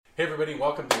Hey everybody,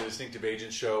 welcome to the Distinctive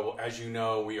Agent Show. As you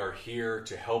know, we are here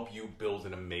to help you build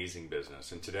an amazing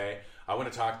business. And today, I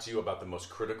want to talk to you about the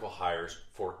most critical hires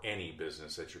for any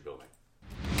business that you're building.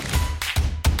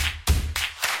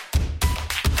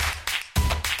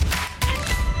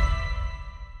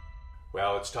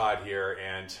 Well, it's Todd here,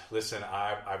 and listen,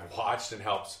 I've watched and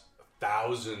helped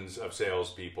thousands of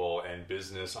salespeople and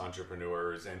business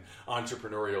entrepreneurs and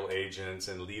entrepreneurial agents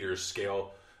and leaders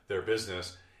scale their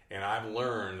business. And I've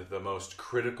learned the most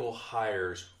critical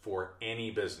hires for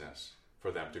any business for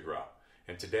them to grow.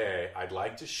 And today, I'd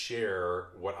like to share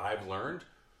what I've learned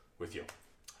with you.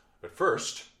 But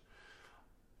first,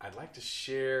 I'd like to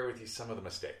share with you some of the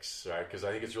mistakes, right? Because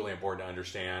I think it's really important to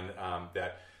understand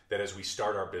that as we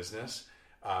start our business,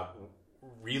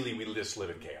 really we just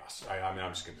live in chaos. I'm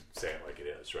just going to say it like it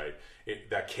is, right?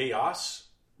 That chaos,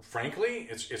 frankly,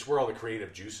 it's where all the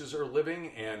creative juices are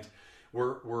living, and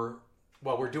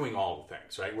we're doing all the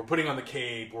things, right? We're putting on the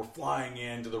cape, we're flying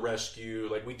in to the rescue,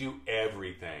 like we do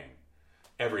everything.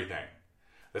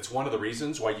 That's one of the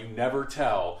reasons why you never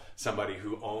tell somebody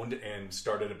who owned and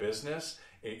started a business,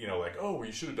 like, oh, well,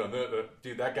 you should have done that.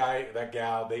 Dude, that guy, that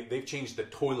gal, they've changed the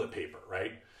toilet paper,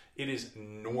 right? It is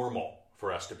normal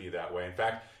for us to be that way. In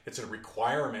fact, it's a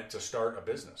requirement to start a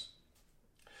business.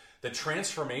 The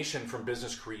transformation from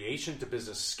business creation to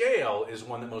business scale is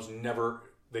one that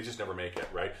they just never make it,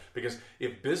 right? Because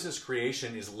if business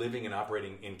creation is living and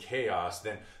operating in chaos,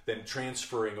 then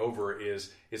transferring over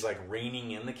is like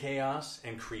reining in the chaos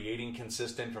and creating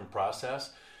consistent from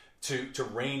process. To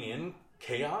rein in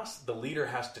chaos, the leader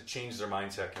has to change their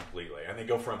mindset completely. And they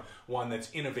go from one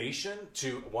that's innovation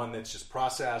to one that's just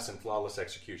process and flawless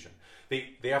execution.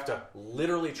 They have to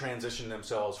literally transition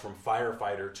themselves from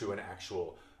firefighter to an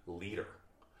actual leader.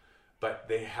 But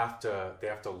they have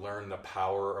to learn the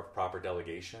power of proper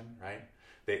delegation, right?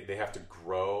 They have to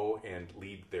grow and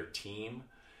lead their team.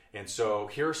 And so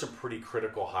here are some pretty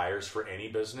critical hires for any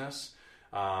business,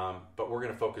 but we're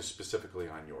going to focus specifically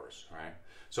on yours, right?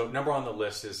 So number on the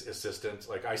list is assistant.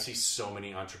 Like, I see so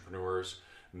many entrepreneurs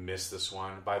miss this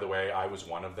one. By the way, I was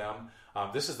one of them.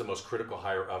 This is the most critical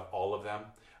hire of all of them.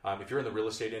 If you're in the real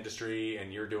estate industry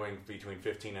and you're doing between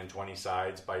 15 and 20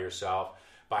 sides by yourself,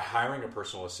 by hiring a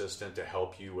personal assistant to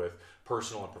help you with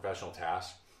personal and professional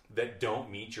tasks that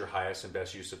don't meet your highest and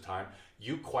best use of time,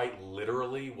 you quite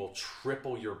literally will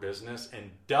triple your business and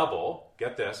double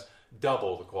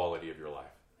the quality of your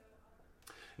life.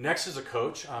 Next is a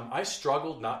coach. I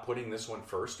struggled not putting this one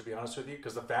first, to be honest with you,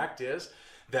 because the fact is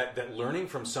that learning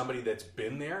from somebody that's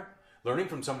been there, learning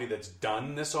from somebody that's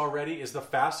done this already is the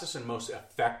fastest and most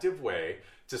effective way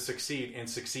to succeed, and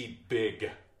succeed big,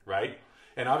 right?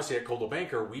 And obviously at Coldwell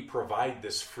Banker, we provide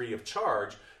this free of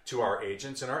charge to our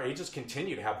agents, and our agents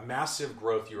continue to have massive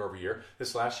growth year over year.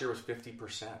 This last year was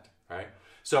 50%, right?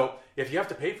 So if you have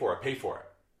to pay for it, pay for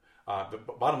it. The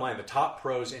bottom line, the top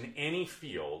pros in any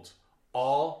field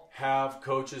all have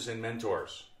coaches and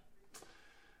mentors.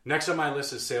 Next on my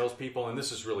list is salespeople, and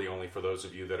this is really only for those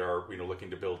of you that are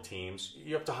looking to build teams.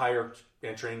 You have to hire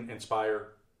and train,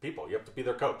 inspire people. You have to be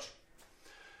their coach.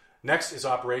 Next is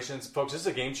operations. Folks, this is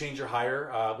a game changer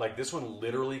hire. Like, this one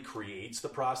literally creates the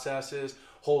processes,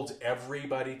 holds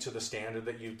everybody to the standard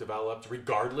that you've developed,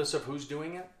 regardless of who's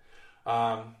doing it.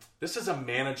 This is a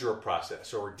manager of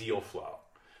process or deal flow.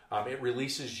 It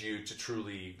releases you to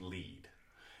truly lead.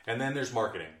 And then there's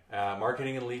marketing.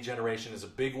 Marketing and lead generation is a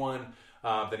big one.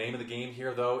 The name of the game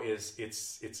here, though, is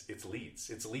it's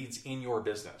leads. It's leads in your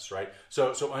business, right?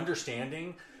 So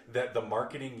understanding that the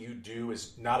marketing you do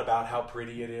is not about how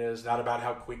pretty it is, not about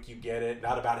how quick you get it,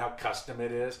 not about how custom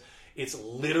it is. It's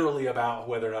literally about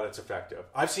whether or not it's effective.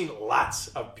 I've seen lots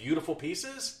of beautiful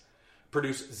pieces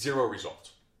produce zero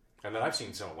results. And then I've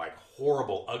seen some like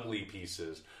horrible, ugly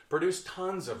pieces produce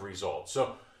tons of results.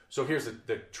 So here's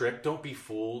the trick. Don't be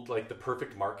fooled. Like, the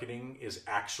perfect marketing is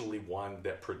actually one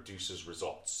that produces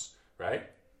results, right?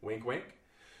 Wink, wink.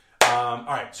 All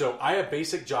right, so I have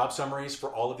basic job summaries for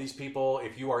all of these people.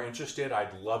 If you are interested,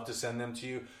 I'd love to send them to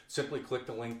you. Simply click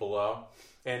the link below.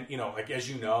 And, as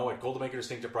you know, at Coldwell Banker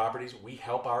Distinctive Properties, we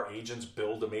help our agents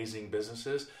build amazing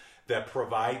businesses that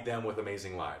provide them with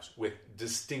amazing lives, with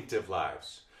distinctive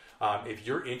lives. If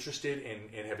you're interested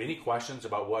and have any questions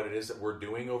about what it is that we're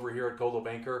doing over here at Coldwell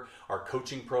Banker, our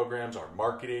coaching programs, our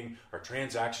marketing, our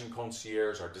transaction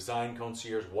concierge, our design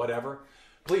concierge, whatever,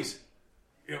 please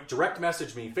direct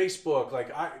message me, Facebook,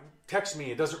 text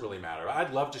me. It doesn't really matter.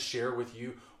 I'd love to share with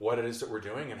you what it is that we're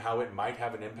doing and how it might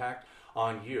have an impact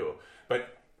on you.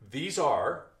 But these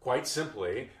are, quite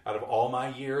simply, out of all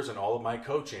my years and all of my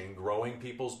coaching, growing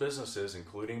people's businesses,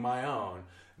 including my own,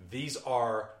 these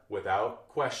are, without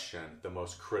question, the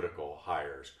most critical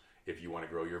hires if you want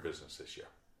to grow your business this year.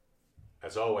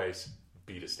 As always,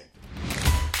 be distinctive.